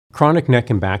Chronic neck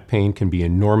and back pain can be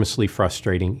enormously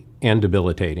frustrating and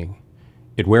debilitating.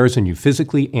 It wears on you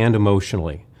physically and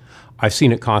emotionally. I've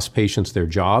seen it cost patients their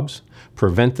jobs,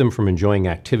 prevent them from enjoying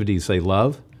activities they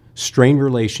love, strain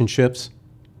relationships,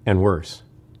 and worse.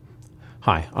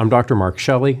 Hi, I'm Dr. Mark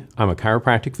Shelley. I'm a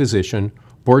chiropractic physician,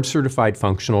 board-certified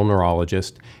functional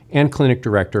neurologist, and clinic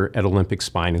director at Olympic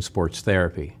Spine and Sports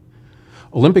Therapy.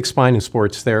 Olympic Spine and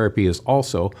Sports Therapy is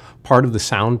also part of the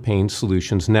Sound Pain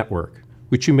Solutions Network,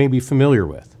 which you may be familiar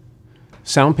with.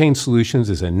 Sound Pain Solutions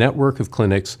is a network of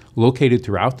clinics located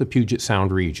throughout the Puget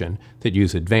Sound region that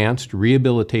use advanced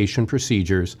rehabilitation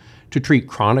procedures to treat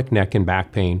chronic neck and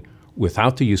back pain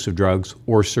without the use of drugs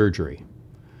or surgery.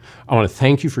 I want to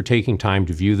thank you for taking time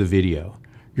to view the video.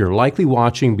 You're likely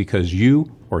watching because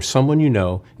you or someone you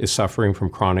know is suffering from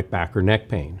chronic back or neck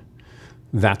pain.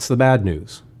 That's the bad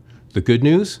news. The good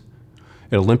news?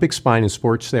 At Olympic Spine and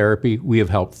Sports Therapy, we have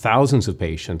helped thousands of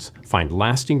patients find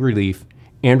lasting relief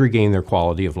and regain their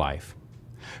quality of life.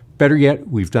 Better yet,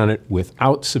 we've done it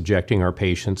without subjecting our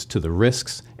patients to the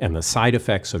risks and the side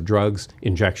effects of drugs,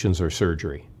 injections, or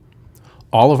surgery.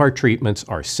 All of our treatments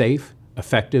are safe,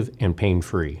 effective, and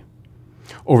pain-free.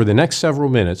 Over the next several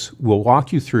minutes, we'll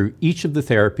walk you through each of the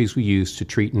therapies we use to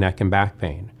treat neck and back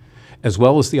pain, as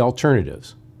well as the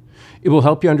alternatives. It will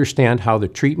help you understand how the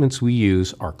treatments we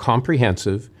use are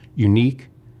comprehensive, unique,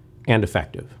 and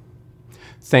effective.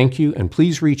 Thank you, and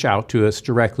please reach out to us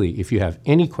directly if you have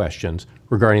any questions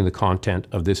regarding the content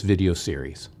of this video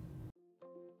series.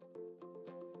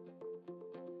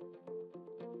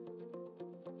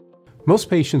 Most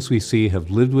patients we see have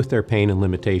lived with their pain and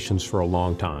limitations for a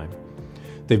long time.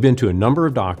 They've been to a number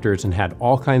of doctors and had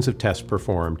all kinds of tests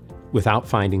performed without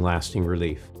finding lasting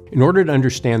relief. In order to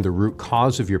understand the root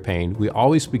cause of your pain, we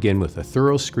always begin with a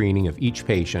thorough screening of each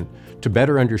patient to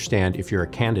better understand if you're a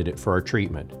candidate for our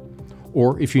treatment,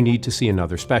 or if you need to see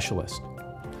another specialist.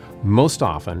 Most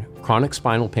often, chronic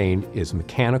spinal pain is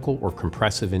mechanical or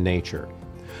compressive in nature.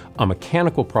 A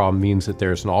mechanical problem means that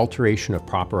there's an alteration of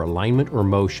proper alignment or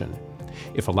motion.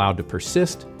 If allowed to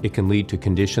persist, it can lead to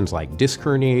conditions like disc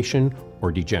herniation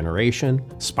or degeneration,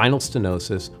 spinal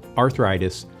stenosis,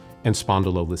 arthritis, and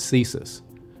spondylolisthesis.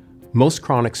 Most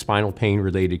chronic spinal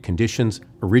pain-related conditions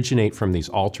originate from these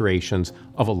alterations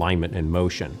of alignment and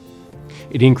motion.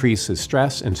 It increases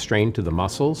stress and strain to the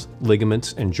muscles,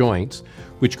 ligaments, and joints,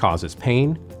 which causes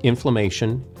pain,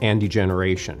 inflammation, and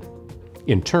degeneration.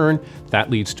 In turn, that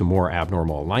leads to more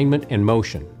abnormal alignment and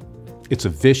motion. It's a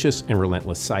vicious and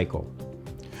relentless cycle.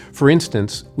 For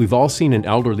instance, we've all seen an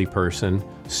elderly person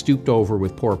stooped over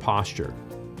with poor posture.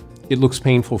 It looks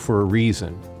painful for a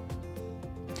reason.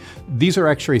 These are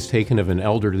x-rays taken of an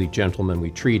elderly gentleman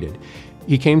we treated.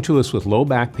 He came to us with low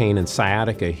back pain and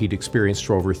sciatica he'd experienced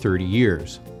for over 30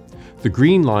 years. The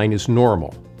green line is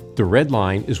normal. The red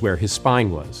line is where his spine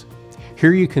was.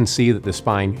 Here you can see that the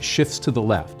spine shifts to the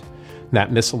left.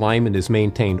 That misalignment is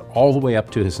maintained all the way up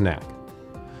to his neck.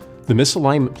 The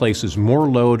misalignment places more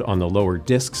load on the lower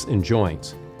discs and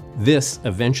joints. This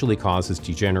eventually causes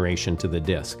degeneration to the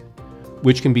disc,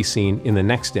 which can be seen in the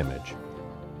next image.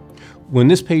 When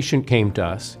this patient came to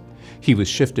us, he was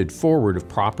shifted forward of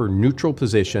proper neutral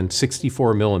position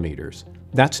 64 millimeters.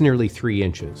 That's nearly 3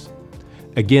 inches.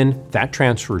 Again, that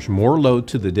transfers more load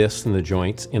to the discs and the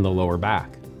joints in the lower back.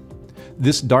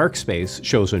 This dark space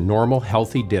shows a normal,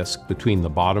 healthy disc between the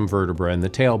bottom vertebra and the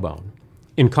tailbone.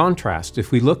 In contrast,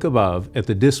 if we look above at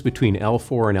the disc between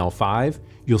L4 and L5,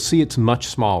 you'll see it's much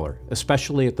smaller,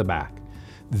 especially at the back.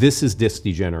 This is disc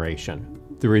degeneration,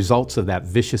 the results of that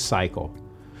vicious cycle.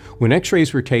 When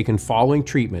x-rays were taken following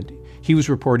treatment, he was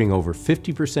reporting over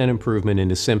 50% improvement in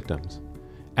his symptoms.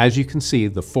 As you can see,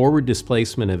 the forward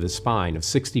displacement of his spine of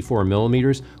 64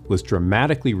 millimeters was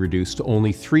dramatically reduced to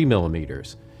only 3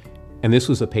 millimeters, and this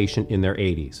was a patient in their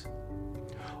 80s.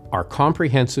 Our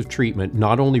comprehensive treatment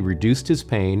not only reduced his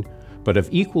pain, but of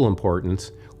equal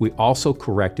importance, we also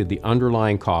corrected the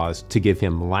underlying cause to give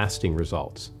him lasting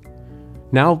results.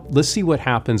 Now, let's see what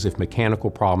happens if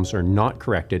mechanical problems are not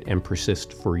corrected and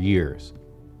persist for years.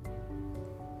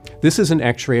 This is an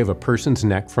x-ray of a person's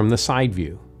neck from the side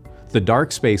view. The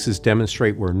dark spaces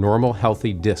demonstrate where normal,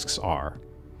 healthy discs are.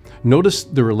 Notice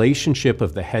the relationship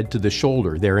of the head to the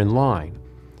shoulder, they're in line.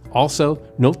 Also,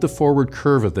 note the forward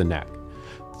curve of the neck.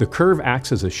 The curve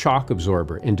acts as a shock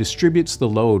absorber and distributes the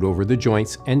load over the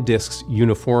joints and discs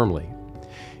uniformly.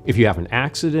 If you have an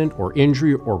accident or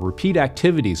injury or repeat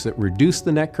activities that reduce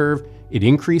the neck curve, it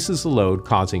increases the load,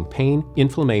 causing pain,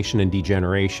 inflammation, and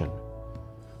degeneration.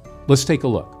 Let's take a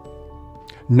look.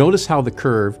 Notice how the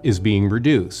curve is being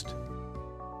reduced.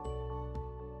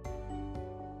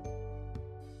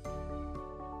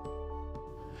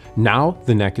 Now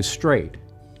the neck is straight.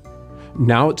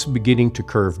 Now it's beginning to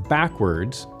curve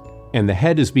backwards, and the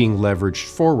head is being leveraged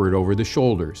forward over the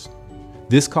shoulders.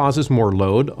 This causes more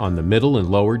load on the middle and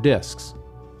lower discs.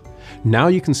 Now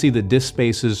you can see the disc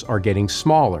spaces are getting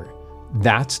smaller.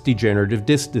 That's degenerative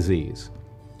disc disease.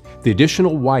 The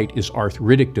additional white is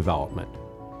arthritic development.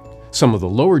 Some of the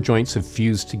lower joints have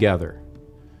fused together.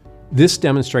 This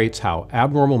demonstrates how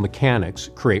abnormal mechanics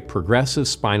create progressive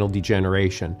spinal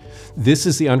degeneration. This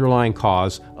is the underlying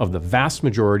cause of the vast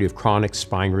majority of chronic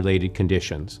spine-related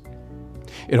conditions.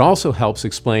 It also helps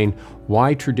explain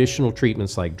why traditional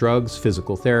treatments like drugs,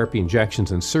 physical therapy,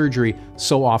 injections, and surgery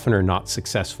so often are not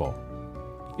successful.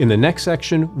 In the next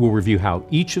section, we'll review how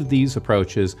each of these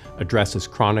approaches addresses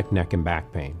chronic neck and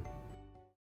back pain.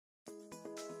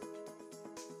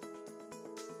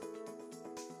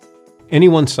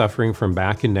 Anyone suffering from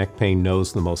back and neck pain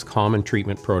knows the most common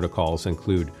treatment protocols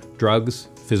include drugs,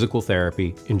 physical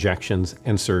therapy, injections,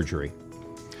 and surgery.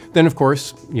 Then, of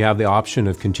course, you have the option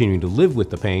of continuing to live with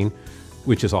the pain,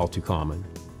 which is all too common.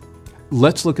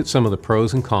 Let's look at some of the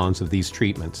pros and cons of these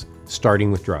treatments,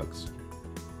 starting with drugs.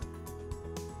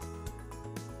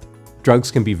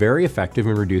 Drugs can be very effective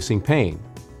in reducing pain.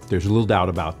 There's little doubt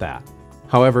about that.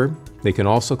 However, they can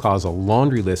also cause a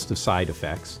laundry list of side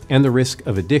effects, and the risk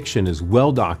of addiction is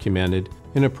well documented,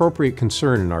 an appropriate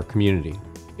concern in our community.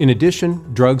 In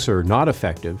addition, drugs are not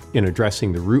effective in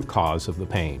addressing the root cause of the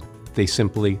pain. They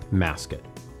simply mask it.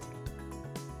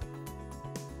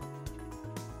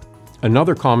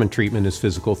 Another common treatment is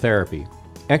physical therapy.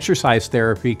 Exercise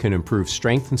therapy can improve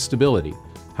strength and stability.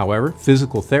 However,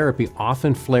 physical therapy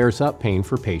often flares up pain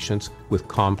for patients with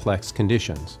complex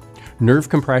conditions. Nerve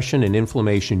compression and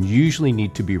inflammation usually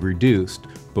need to be reduced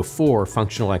before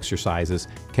functional exercises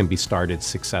can be started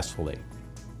successfully.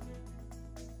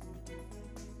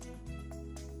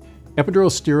 Epidural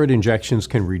steroid injections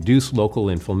can reduce local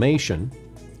inflammation.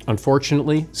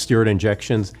 Unfortunately, steroid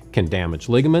injections can damage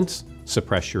ligaments,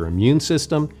 suppress your immune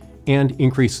system, and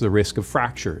increase the risk of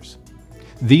fractures.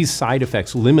 These side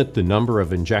effects limit the number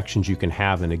of injections you can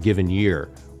have in a given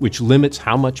year, which limits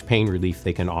how much pain relief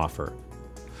they can offer.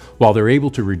 While they're able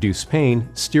to reduce pain,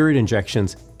 steroid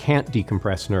injections can't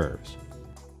decompress nerves.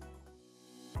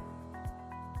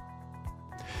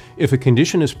 If a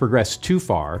condition has progressed too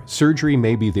far, surgery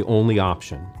may be the only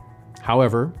option.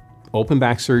 However, open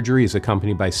back surgery is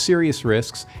accompanied by serious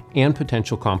risks and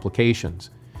potential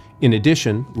complications. In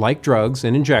addition, like drugs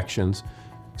and injections,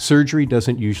 surgery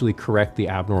doesn't usually correct the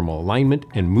abnormal alignment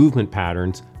and movement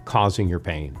patterns causing your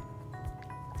pain.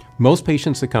 Most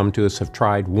patients that come to us have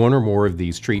tried one or more of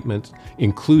these treatments,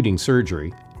 including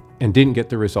surgery, and didn't get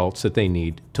the results that they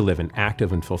need to live an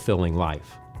active and fulfilling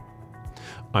life.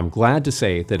 I'm glad to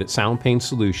say that at Sound Pain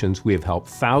Solutions, we have helped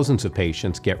thousands of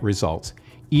patients get results,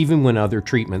 even when other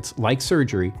treatments, like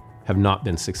surgery, have not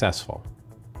been successful.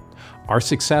 Our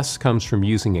success comes from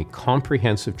using a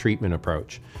comprehensive treatment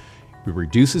approach. It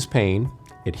reduces pain,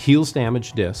 it heals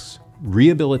damaged discs,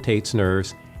 rehabilitates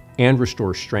nerves, and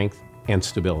restores strength and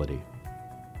stability.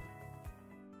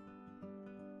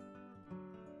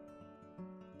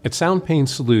 At Sound Pain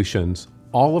Solutions,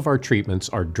 all of our treatments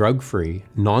are drug-free,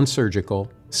 non-surgical,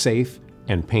 safe,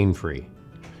 and pain-free.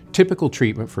 Typical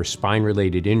treatment for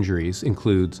spine-related injuries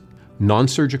includes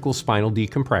non-surgical spinal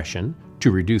decompression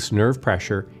to reduce nerve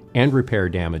pressure and repair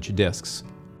damaged discs,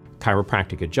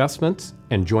 chiropractic adjustments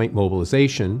and joint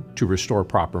mobilization to restore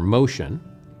proper motion,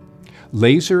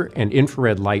 laser and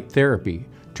infrared light therapy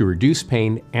to reduce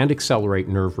pain and accelerate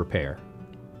nerve repair,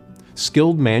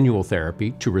 skilled manual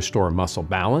therapy to restore muscle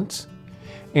balance,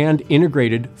 and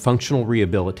integrated functional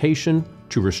rehabilitation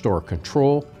to restore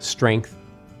control, strength,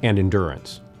 and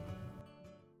endurance.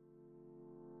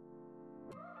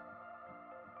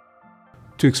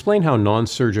 To explain how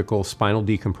non-surgical spinal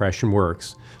decompression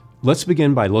works, let's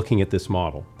begin by looking at this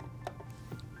model.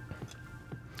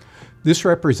 This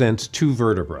represents two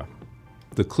vertebrae,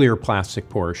 the clear plastic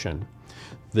portion.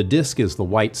 The disc is the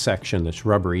white section that's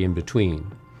rubbery in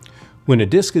between. When a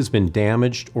disc has been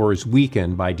damaged or is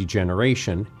weakened by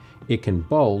degeneration, it can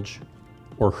bulge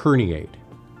or herniate.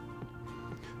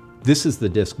 This is the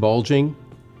disc bulging,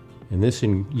 and this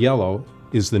in yellow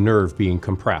is the nerve being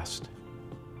compressed.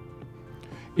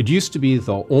 It used to be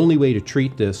the only way to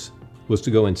treat this was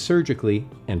to go in surgically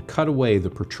and cut away the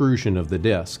protrusion of the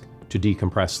disc to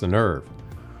decompress the nerve.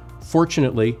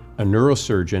 Fortunately, a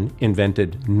neurosurgeon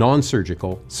invented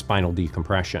non-surgical spinal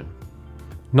decompression.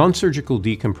 Non-surgical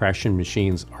decompression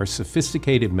machines are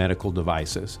sophisticated medical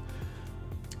devices.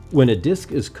 When a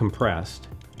disc is compressed,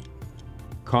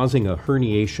 causing a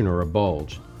herniation or a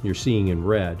bulge, you're seeing in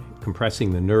red,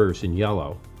 compressing the nerves in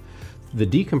yellow, the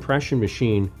decompression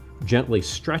machine gently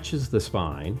stretches the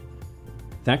spine.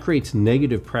 That creates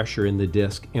negative pressure in the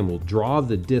disc and will draw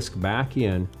the disc back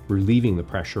in, relieving the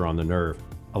pressure on the nerve,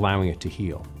 allowing it to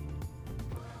heal.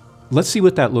 Let's see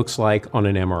what that looks like on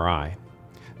an MRI.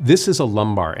 This is a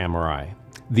lumbar MRI.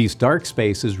 These dark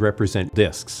spaces represent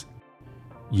discs.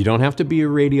 You don't have to be a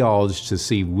radiologist to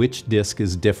see which disc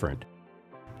is different.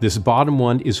 This bottom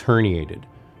one is herniated.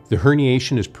 The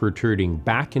herniation is protruding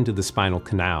back into the spinal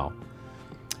canal.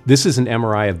 This is an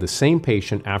MRI of the same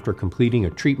patient after completing a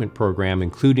treatment program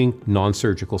including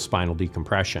non-surgical spinal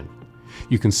decompression.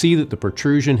 You can see that the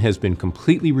protrusion has been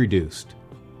completely reduced.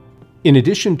 In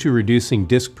addition to reducing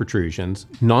disc protrusions,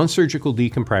 non-surgical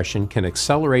decompression can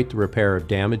accelerate the repair of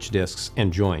damaged discs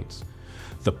and joints.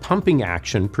 The pumping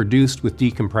action produced with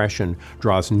decompression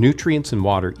draws nutrients and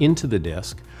water into the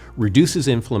disc, reduces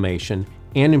inflammation,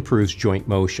 and improves joint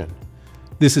motion.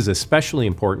 This is especially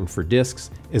important for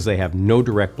discs as they have no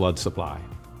direct blood supply.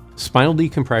 Spinal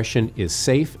decompression is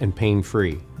safe and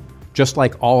pain-free, just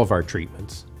like all of our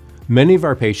treatments. Many of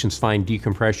our patients find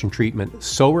decompression treatment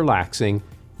so relaxing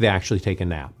they actually take a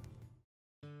nap.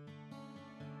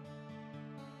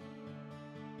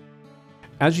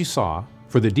 As you saw,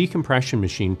 for the decompression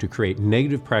machine to create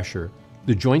negative pressure,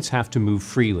 the joints have to move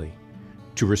freely.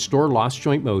 To restore lost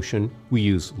joint motion, we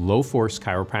use low-force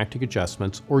chiropractic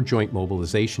adjustments or joint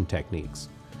mobilization techniques.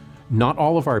 Not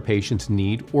all of our patients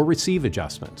need or receive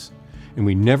adjustments, and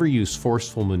we never use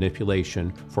forceful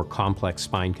manipulation for complex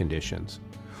spine conditions.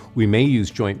 We may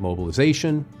use joint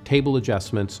mobilization, table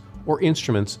adjustments, or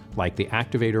instruments like the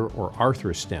activator or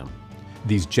arthro-stem.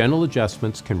 These gentle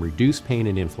adjustments can reduce pain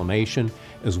and inflammation,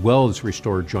 as well as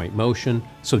restore joint motion,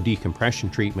 so decompression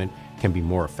treatment can be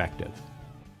more effective.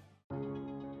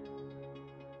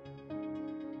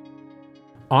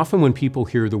 Often when people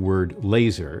hear the word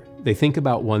laser, they think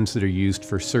about ones that are used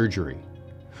for surgery.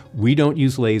 We don't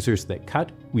use lasers that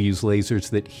cut, we use lasers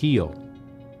that heal.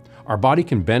 Our body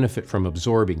can benefit from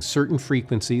absorbing certain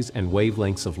frequencies and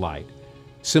wavelengths of light.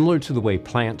 Similar to the way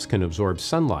plants can absorb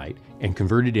sunlight and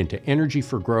convert it into energy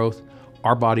for growth,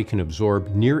 our body can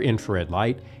absorb near-infrared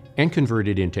light and convert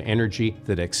it into energy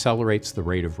that accelerates the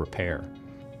rate of repair.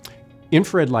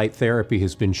 Infrared light therapy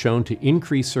has been shown to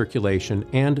increase circulation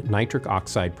and nitric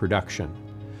oxide production.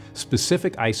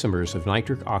 Specific isomers of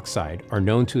nitric oxide are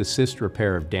known to assist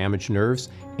repair of damaged nerves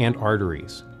and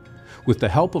arteries. With the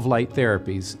help of light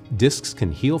therapies, discs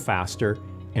can heal faster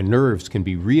and nerves can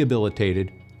be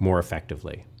rehabilitated more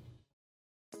effectively.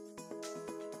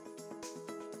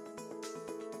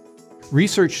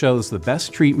 Research shows the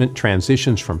best treatment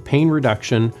transitions from pain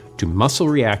reduction to muscle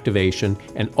reactivation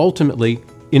and ultimately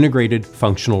integrated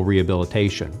functional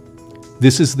rehabilitation.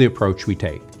 This is the approach we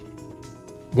take.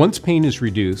 Once pain is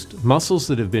reduced, muscles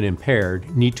that have been impaired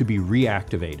need to be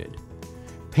reactivated.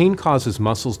 Pain causes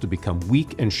muscles to become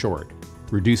weak and short,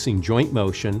 reducing joint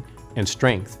motion and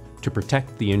strength to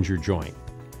protect the injured joint.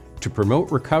 To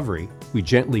promote recovery, we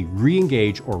gently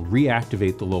re-engage or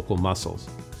reactivate the local muscles.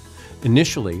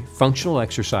 Initially, functional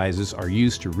exercises are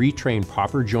used to retrain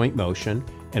proper joint motion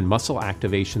and muscle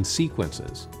activation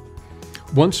sequences.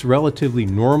 Once relatively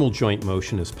normal joint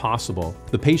motion is possible,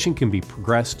 the patient can be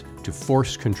progressed to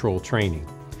force control training.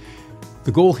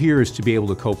 The goal here is to be able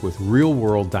to cope with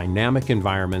real-world dynamic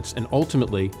environments and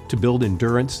ultimately to build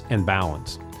endurance and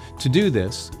balance. To do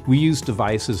this, we use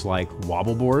devices like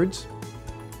wobble boards,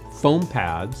 foam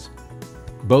pads,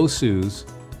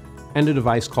 BOSUs, and a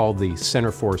device called the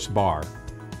center force bar.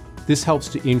 This helps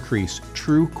to increase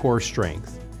true core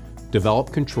strength,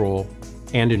 develop control,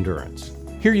 and endurance.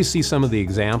 Here you see some of the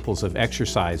examples of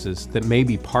exercises that may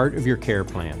be part of your care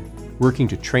plan, working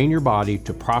to train your body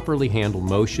to properly handle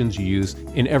motions you use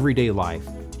in everyday life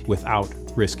without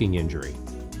risking injury.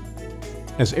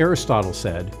 As Aristotle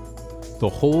said, the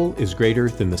whole is greater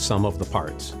than the sum of the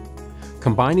parts.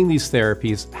 Combining these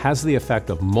therapies has the effect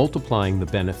of multiplying the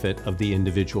benefit of the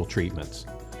individual treatments.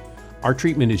 Our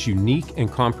treatment is unique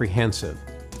and comprehensive.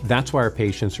 That's why our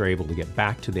patients are able to get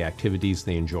back to the activities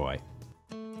they enjoy.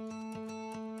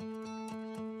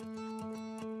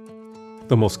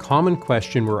 The most common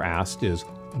question we're asked is,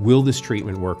 will this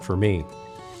treatment work for me?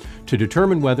 To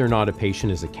determine whether or not a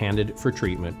patient is a candidate for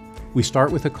treatment, we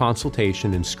start with a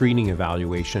consultation and screening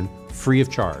evaluation free of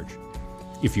charge.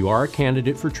 If you are a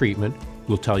candidate for treatment,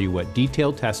 we'll tell you what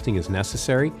detailed testing is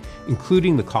necessary,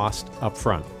 including the cost up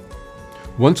front.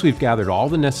 Once we've gathered all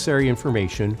the necessary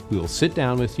information, we will sit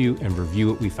down with you and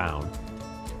review what we found.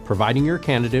 Providing you're a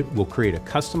candidate, we'll create a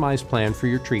customized plan for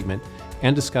your treatment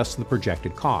and discuss the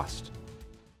projected cost.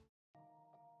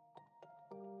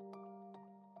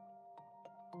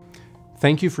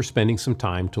 Thank you for spending some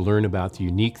time to learn about the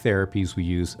unique therapies we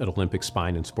use at Olympic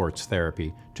Spine and Sports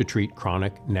Therapy to treat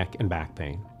chronic neck and back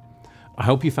pain. I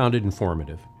hope you found it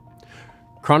informative.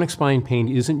 Chronic spine pain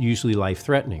isn't usually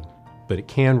life-threatening, but it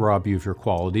can rob you of your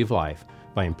quality of life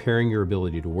by impairing your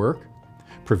ability to work,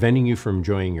 preventing you from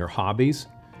enjoying your hobbies,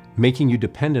 making you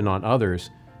dependent on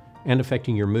others, and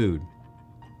affecting your mood.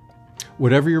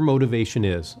 Whatever your motivation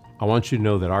is, I want you to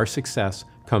know that our success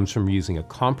comes from using a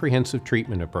comprehensive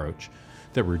treatment approach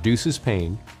that reduces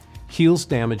pain, heals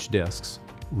damaged discs,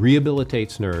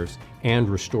 rehabilitates nerves, and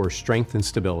restores strength and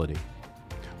stability.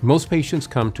 Most patients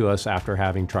come to us after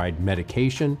having tried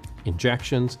medication,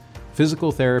 injections,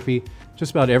 physical therapy,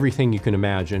 just about everything you can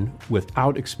imagine,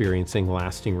 without experiencing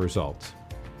lasting results.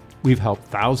 We've helped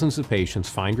thousands of patients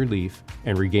find relief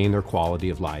and regain their quality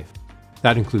of life.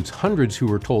 That includes hundreds who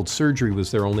were told surgery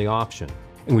was their only option.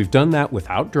 And we've done that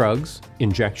without drugs,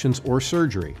 injections, or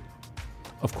surgery.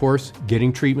 Of course,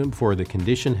 getting treatment before the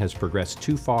condition has progressed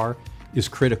too far is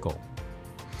critical.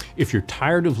 If you're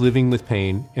tired of living with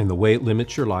pain and the way it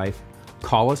limits your life,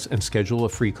 call us and schedule a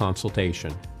free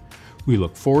consultation. We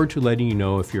look forward to letting you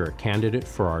know if you're a candidate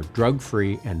for our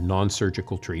drug-free and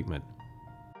non-surgical treatment.